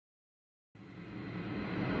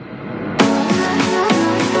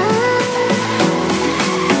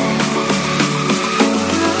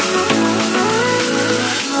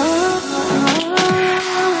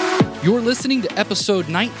episode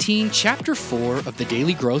 19, chapter 4 of the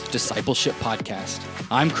Daily Growth Discipleship Podcast.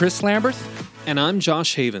 I'm Chris Lamberth. And I'm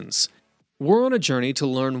Josh Havens. We're on a journey to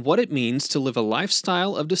learn what it means to live a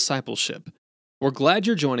lifestyle of discipleship. We're glad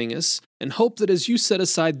you're joining us and hope that as you set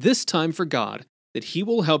aside this time for God, that He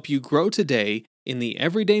will help you grow today in the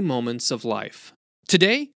everyday moments of life.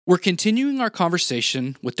 Today, we're continuing our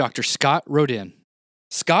conversation with Dr. Scott Rodin.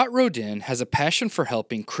 Scott Rodin has a passion for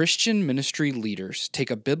helping Christian ministry leaders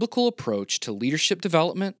take a biblical approach to leadership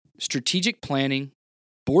development, strategic planning,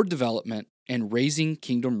 board development, and raising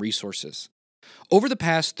kingdom resources. Over the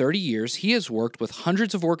past 30 years, he has worked with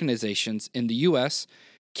hundreds of organizations in the U.S.,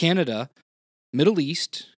 Canada, Middle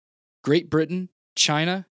East, Great Britain,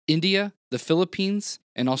 China, India, the Philippines,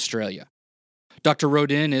 and Australia. Dr.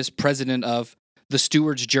 Rodin is president of The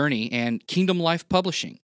Steward's Journey and Kingdom Life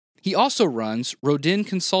Publishing. He also runs Rodin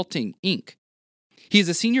Consulting, Inc. He is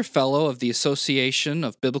a senior fellow of the Association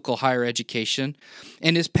of Biblical Higher Education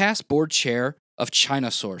and is past board chair of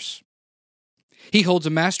China Source. He holds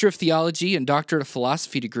a Master of Theology and Doctorate of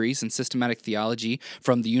Philosophy degrees in Systematic Theology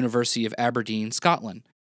from the University of Aberdeen, Scotland.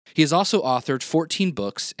 He has also authored 14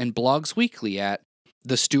 books and blogs weekly at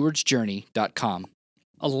thestewardsjourney.com.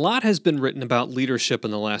 A lot has been written about leadership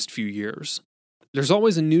in the last few years. There's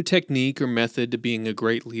always a new technique or method to being a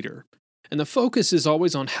great leader, and the focus is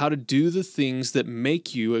always on how to do the things that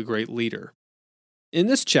make you a great leader. In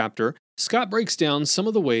this chapter, Scott breaks down some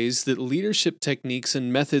of the ways that leadership techniques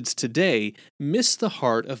and methods today miss the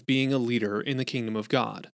heart of being a leader in the kingdom of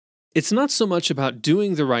God. It's not so much about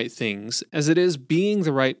doing the right things as it is being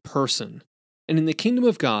the right person. And in the kingdom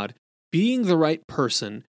of God, being the right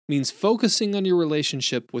person means focusing on your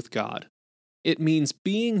relationship with God. It means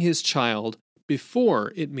being His child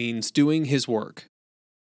before it means doing His work.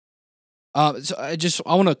 So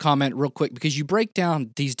I want to comment real quick because you break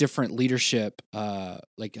down these different leadership,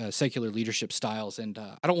 secular leadership styles, and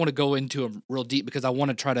I don't want to go into them real deep because I want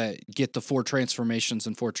to try to get the 4 transformations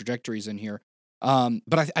and 4 trajectories in here.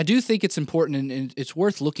 But I do think it's important and it's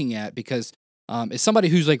worth looking at because as somebody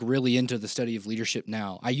who's like really into the study of leadership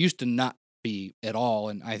now, I used to not be at all,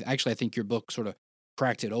 and I think your book sort of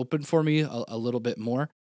cracked it open for me a little bit more.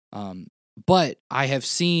 But I have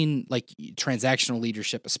seen like transactional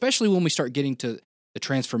leadership, especially when we start getting to the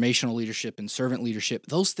transformational leadership and servant leadership.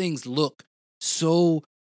 Those things look so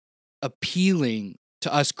appealing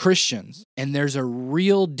to us Christians, and there's a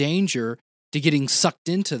real danger to getting sucked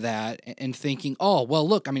into that and thinking, oh, well,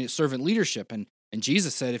 look, I mean, it's servant leadership, and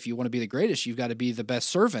Jesus said if you want to be the greatest, you've got to be the best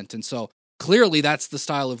servant, and so clearly that's the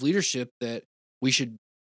style of leadership that we should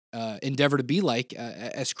endeavor to be like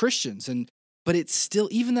as Christians, but it's still,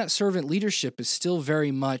 even that servant leadership is still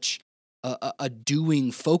very much a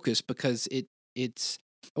doing focus because it's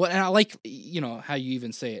well, and I like, how you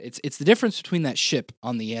even say it. It's the difference between that ship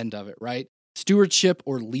on the end of it, right? Stewardship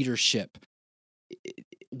or leadership.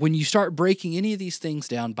 When you start breaking any of these things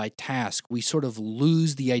down by task, we sort of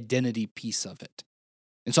lose the identity piece of it.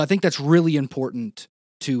 And so I think that's really important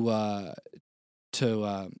to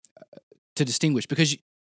distinguish because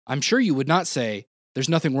I'm sure you would not say there's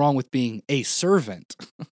nothing wrong with being a servant.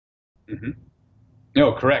 Mm-hmm.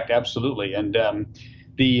 No, correct, absolutely. And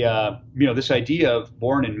this idea of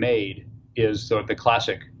born and made is the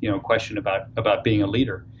classic question about being a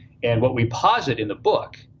leader. And what we posit in the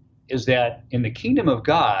book is that in the kingdom of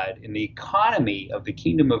God, in the economy of the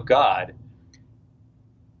kingdom of God,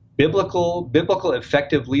 biblical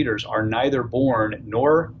effective leaders are neither born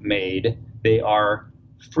nor made; they are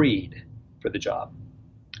freed for the job.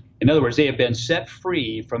 In other words, they have been set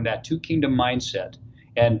free from that 2-kingdom mindset,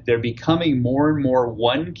 and they're becoming more and more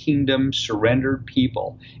one kingdom surrendered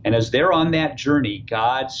people. And as they're on that journey,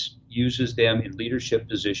 God uses them in leadership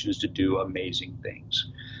positions to do amazing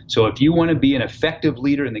things. So if you want to be an effective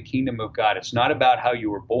leader in the kingdom of God, it's not about how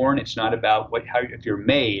you were born. It's not about if you're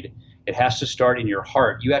made. It has to start in your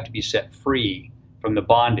heart. You have to be set free from the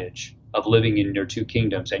bondage of living in your 2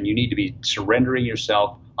 kingdoms, and you need to be surrendering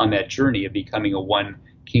yourself on that journey of becoming a one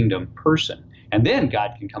kingdom person. And then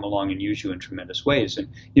God can come along and use you in tremendous ways. And,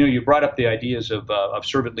 you brought up the ideas of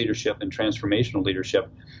servant leadership and transformational leadership.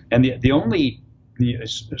 And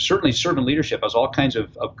certainly servant leadership has all kinds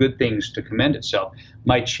of good things to commend itself.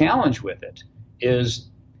 My challenge with it is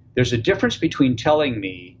there's a difference between telling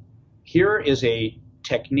me, here is a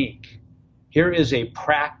technique, here is a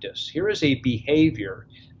practice, here is a behavior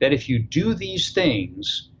that if you do these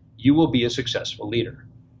things, you will be a successful leader.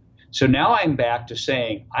 So now I'm back to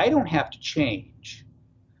saying, I don't have to change.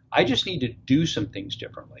 I just need to do some things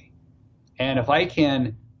differently. And if I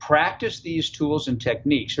can practice these tools and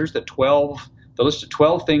techniques, here's the list of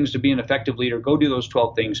 12 things to be an effective leader. Go do those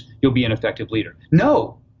 12 things. You'll be an effective leader.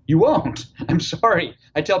 No, You won't. I'm sorry.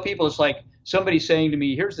 I tell people it's like somebody saying to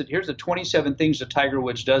me, here's the 27 things that Tiger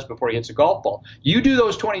Woods does before he hits a golf ball. You do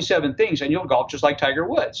those 27 things and you'll golf just like Tiger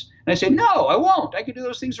Woods. And I say, no, I won't. I could do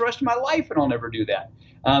those things the rest of my life and I'll never do that.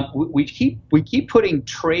 We keep putting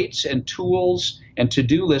traits and tools and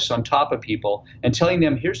to-do lists on top of people and telling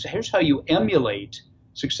them, here's how you emulate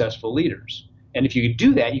successful leaders. And if you could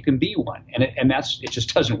do that, you can be one. And it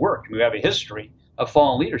just doesn't work. We have a history of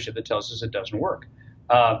fallen leadership that tells us it doesn't work.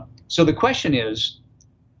 So the question is,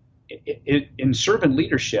 in servant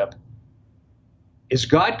leadership, is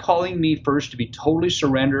God calling me first to be totally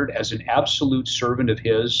surrendered as an absolute servant of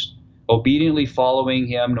his, obediently following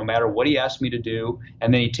him no matter what he asks me to do,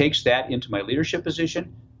 and then he takes that into my leadership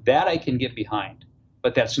position? That I can get behind.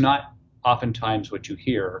 But that's not oftentimes what you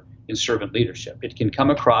hear in servant leadership. It can come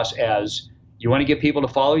across as, you want to get people to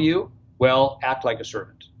follow you? Well, act like a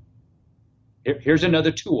servant. Here's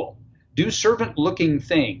another tool. Do servant-looking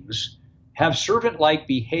things, have servant-like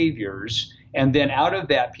behaviors, and then out of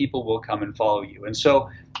that, people will come and follow you. And so,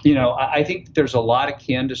 I think that there's a lot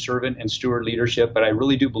akin to servant and steward leadership, but I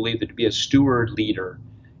really do believe that to be a steward leader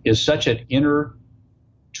is such an inner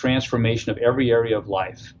transformation of every area of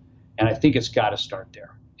life. And I think it's got to start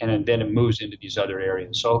there. And then it moves into these other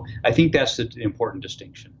areas. So I think that's the important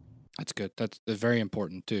distinction. That's good. That's very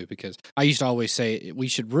important too, because I used to always say we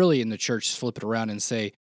should really in the church flip it around and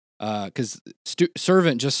say, because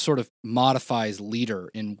servant just sort of modifies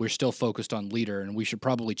leader, and we're still focused on leader, and we should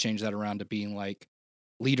probably change that around to being like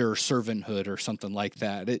leader servanthood or something like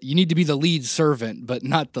that. You need to be the lead servant, but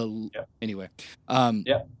not the anyway.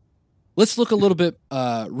 Let's look a little bit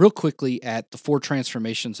real quickly at the 4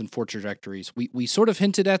 transformations and 4 trajectories. We sort of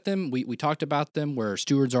hinted at them. We talked about them, where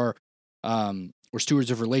stewards are we're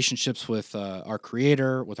stewards of relationships with our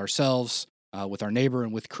Creator, with ourselves, with our neighbor,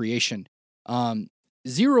 and with creation.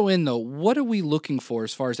 Zero in, though, what are we looking for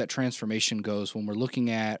as far as that transformation goes when we're looking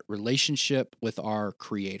at relationship with our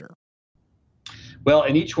Creator? Well,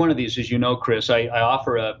 in each one of these, as you know, Chris, I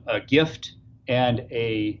offer a gift and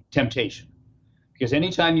a temptation. Because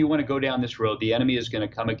anytime you want to go down this road, the enemy is going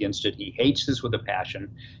to come against it. He hates this with a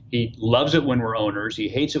passion. He loves it when we're owners. He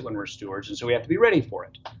hates it when we're stewards. And so we have to be ready for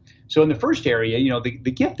it. So in the first area,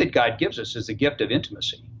 the gift that God gives us is the gift of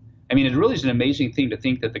intimacy. I mean, it really is an amazing thing to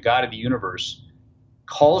think that the God of the universe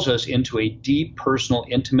calls us into a deep, personal,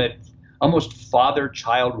 intimate, almost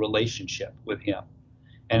father-child relationship with him.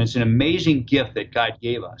 And it's an amazing gift that God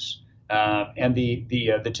gave us. And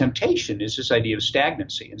the temptation is this idea of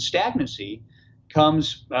stagnancy. And stagnancy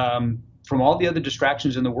comes from all the other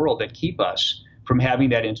distractions in the world that keep us from having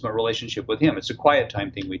that intimate relationship with him. It's a quiet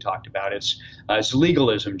time thing we talked about. It's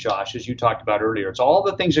legalism, Josh, as you talked about earlier. It's all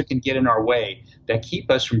the things that can get in our way that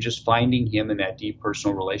keep us from just finding him in that deep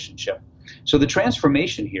personal relationship. So the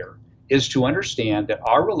transformation here is to understand that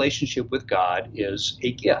our relationship with God is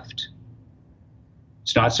a gift.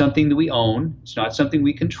 It's not something that we own. It's not something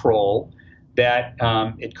we control. That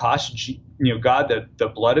it costs God the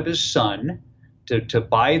blood of his Son to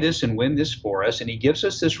buy this and win this for us. And he gives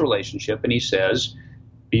us this relationship, and he says,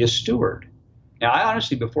 be a steward. Now, I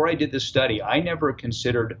honestly, before I did this study, I never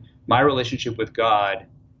considered my relationship with God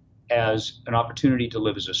as an opportunity to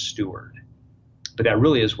live as a steward. But that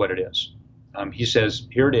really is what it is. He says,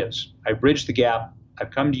 here it is. I bridged the gap.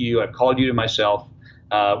 I've come to you. I've called you to myself.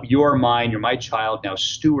 You are mine. You're my child. Now,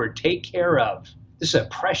 steward, take care of. This is a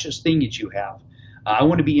precious thing that you have. I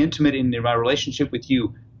want to be intimate in my relationship with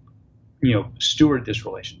you. Steward this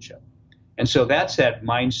relationship. And so that's that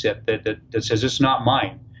mindset that says it's not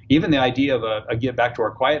mine. Even the idea of get back to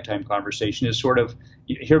our quiet time conversation is sort of,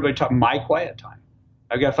 you hear everybody talk my quiet time.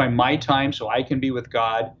 I've got to find my time so I can be with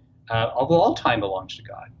God, although all time belongs to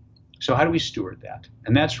God. So how do we steward that?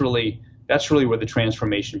 And that's really where the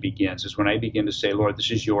transformation begins, is when I begin to say, Lord, this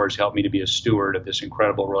is yours. Help me to be a steward of this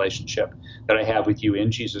incredible relationship that I have with you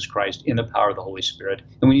in Jesus Christ, in the power of the Holy Spirit.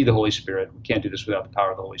 And we need the Holy Spirit. We can't do this without the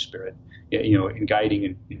power of the Holy Spirit, in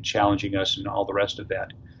guiding and challenging us and all the rest of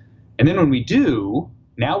that. And then when we do,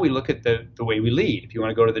 now we look at the way we lead, if you want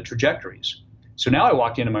to go to the trajectories. So now I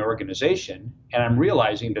walk into my organization, and I'm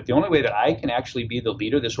realizing that the only way that I can actually be the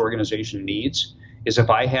leader this organization needs is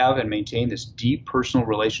if I have and maintain this deep personal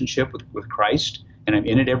relationship with Christ, and I'm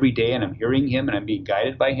in it every day, and I'm hearing him, and I'm being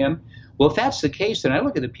guided by him. Well, if that's the case, then I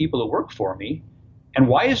look at the people that work for me, and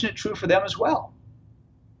why isn't it true for them as well?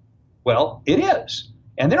 Well, it is.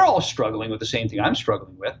 And they're all struggling with the same thing I'm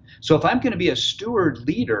struggling with. So if I'm going to be a steward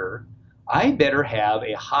leader, I better have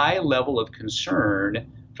a high level of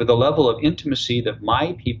concern for the level of intimacy that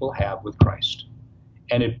my people have with Christ.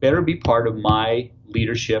 And it better be part of my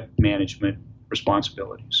leadership management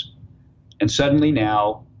responsibilities. And suddenly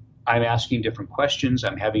now I'm asking different questions.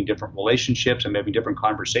 I'm having different relationships. I'm having different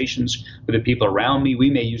conversations with the people around me. We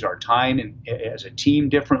may use our time as a team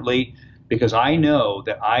differently because I know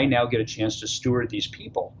that I now get a chance to steward these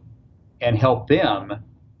people and help them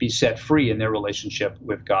be set free in their relationship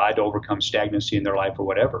with God to overcome stagnancy in their life or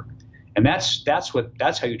whatever. And that's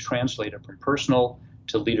how you translate it from personal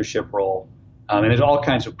to leadership role. And there's all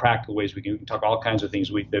kinds of practical ways we can talk all kinds of things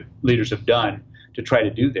that leaders have done to try to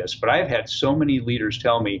do this. But I've had so many leaders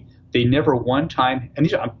tell me they never one time, and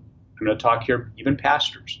I'm going to talk here, even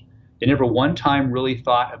pastors, they never one time really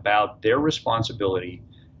thought about their responsibility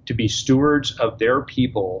to be stewards of their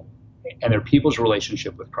people and their people's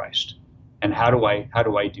relationship with Christ. And how do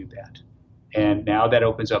I do that? And now that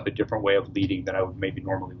opens up a different way of leading than I would maybe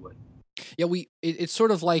normally would. Yeah, it's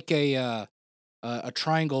sort of like a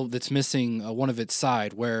triangle that's missing one of its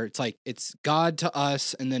side, where it's like it's God to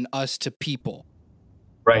us and then us to people.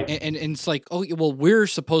 Right. And it's like, oh, well, we're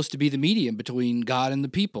supposed to be the medium between God and the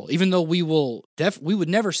people, even though we would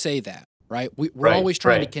never say that, right? We're always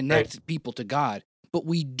trying to connect people to God, but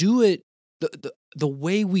we do it, the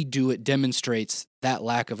way we do it demonstrates that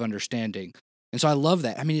lack of understanding. And so I love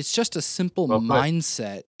that. I mean, it's just a simple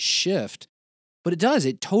mindset shift, but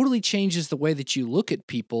it totally changes the way that you look at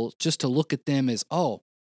people, just to look at them as, oh,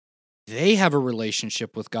 they have a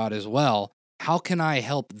relationship with God as well. How can I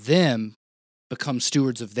help them become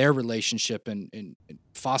stewards of their relationship and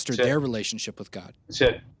foster their relationship with God? That's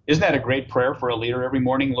it. Isn't that a great prayer for a leader every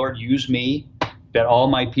morning? Lord, use me, that all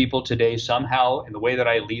my people today somehow, in the way that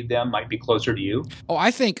I lead them, might be closer to you. Oh,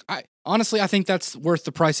 I think that's worth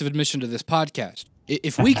the price of admission to this podcast.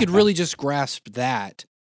 If we could really just grasp that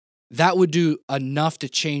would do enough to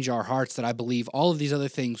change our hearts, that I believe all of these other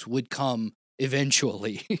things would come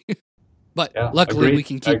eventually. But luckily we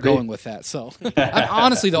can keep going with that. So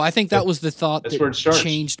honestly, though, I think that was the thought that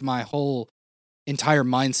changed my whole entire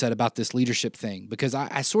mindset about this leadership thing, because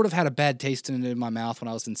I sort of had a bad taste in my mouth when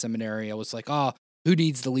I was in seminary. I was like, oh, who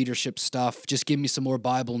needs the leadership stuff? Just give me some more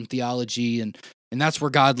Bible and theology, and that's where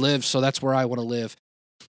God lives, so that's where I want to live.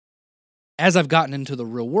 As I've gotten into the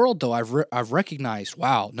real world, though, I've recognized,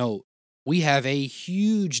 wow, no, we have a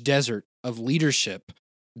huge desert of leadership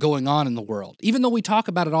going on in the world. Even though we talk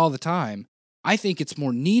about it all the time, I think it's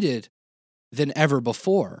more needed than ever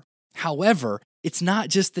before. However, it's not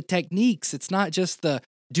just the techniques. It's not just the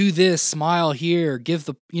do this, smile here, give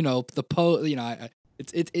the pose.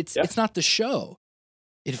 It's not the show.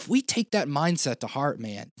 If we take that mindset to heart,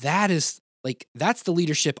 man, that's the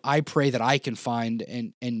leadership I pray that I can find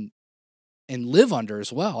and live under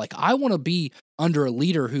as well. Like, I want to be under a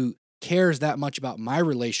leader who cares that much about my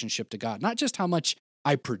relationship to God, not just how much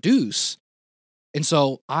I produce. And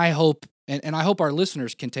so I hope, and I hope our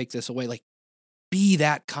listeners can take this away, like, be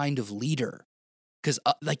that kind of leader, because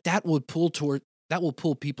that will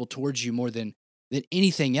pull people towards you more than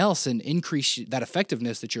anything else, and increase that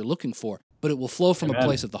effectiveness that you're looking for. But it will flow from a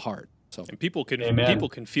place of the heart. So, and people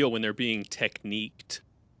can feel when they're being techniqued.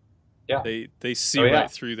 Yeah, they see right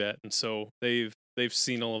through that, and so they've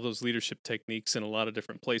seen all of those leadership techniques in a lot of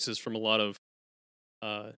different places from a lot of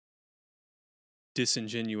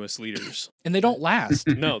disingenuous leaders. And they don't last.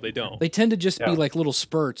 No, they don't. They tend to just be like little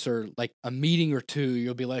spurts, or like a meeting or two.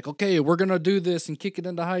 You'll be like, okay, we're going to do this and kick it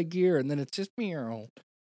into high gear. And then it's just meow.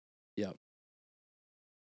 Yep.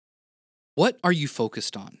 What are you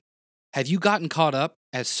focused on? Have you gotten caught up,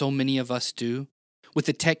 as so many of us do, with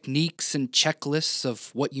the techniques and checklists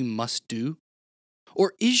of what you must do?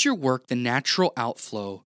 Or is your work the natural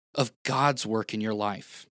outflow of God's work in your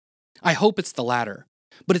life? I hope it's the latter.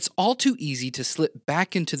 But it's all too easy to slip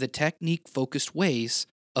back into the technique-focused ways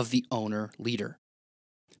of the owner-leader.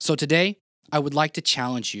 So today, I would like to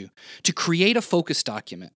challenge you to create a focus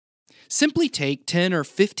document. Simply take 10 or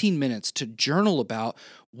 15 minutes to journal about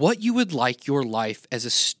what you would like your life as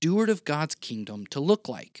a steward of God's kingdom to look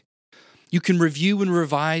like. You can review and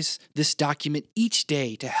revise this document each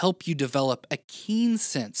day to help you develop a keen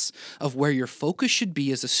sense of where your focus should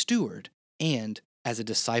be as a steward and as a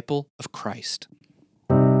disciple of Christ.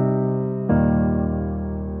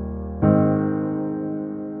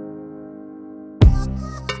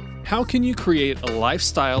 How can you create a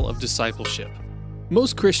lifestyle of discipleship?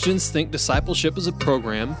 Most Christians think discipleship is a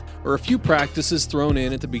program or a few practices thrown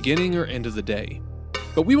in at the beginning or end of the day.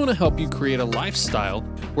 But we want to help you create a lifestyle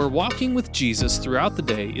where walking with Jesus throughout the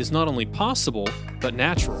day is not only possible, but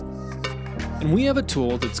natural. And we have a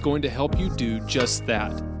tool that's going to help you do just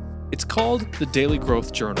that. It's called the Daily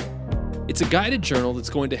Growth Journal. It's a guided journal that's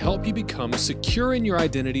going to help you become secure in your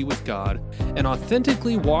identity with God and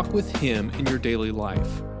authentically walk with Him in your daily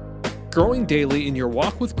life. Growing daily in your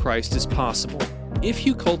walk with Christ is possible, if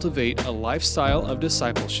you cultivate a lifestyle of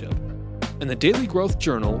discipleship. And the Daily Growth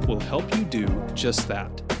Journal will help you do just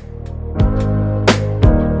that.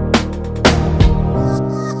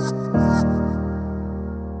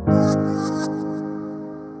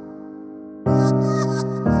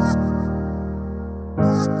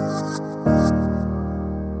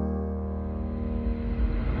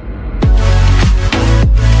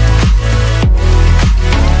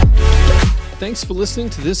 Thanks for listening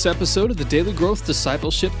to this episode of the Daily Growth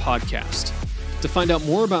Discipleship Podcast. To find out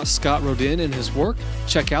more about Scott Rodin and his work,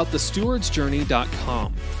 check out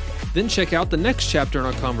thestewardsjourney.com. Then check out the next chapter in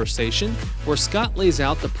our conversation, where Scott lays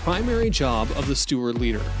out the primary job of the steward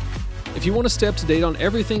leader. If you want to stay up to date on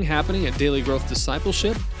everything happening at Daily Growth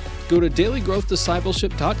Discipleship, go to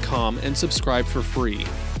dailygrowthdiscipleship.com and subscribe for free.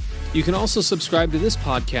 You can also subscribe to this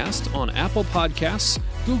podcast on Apple Podcasts,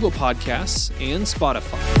 Google Podcasts, and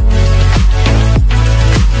Spotify.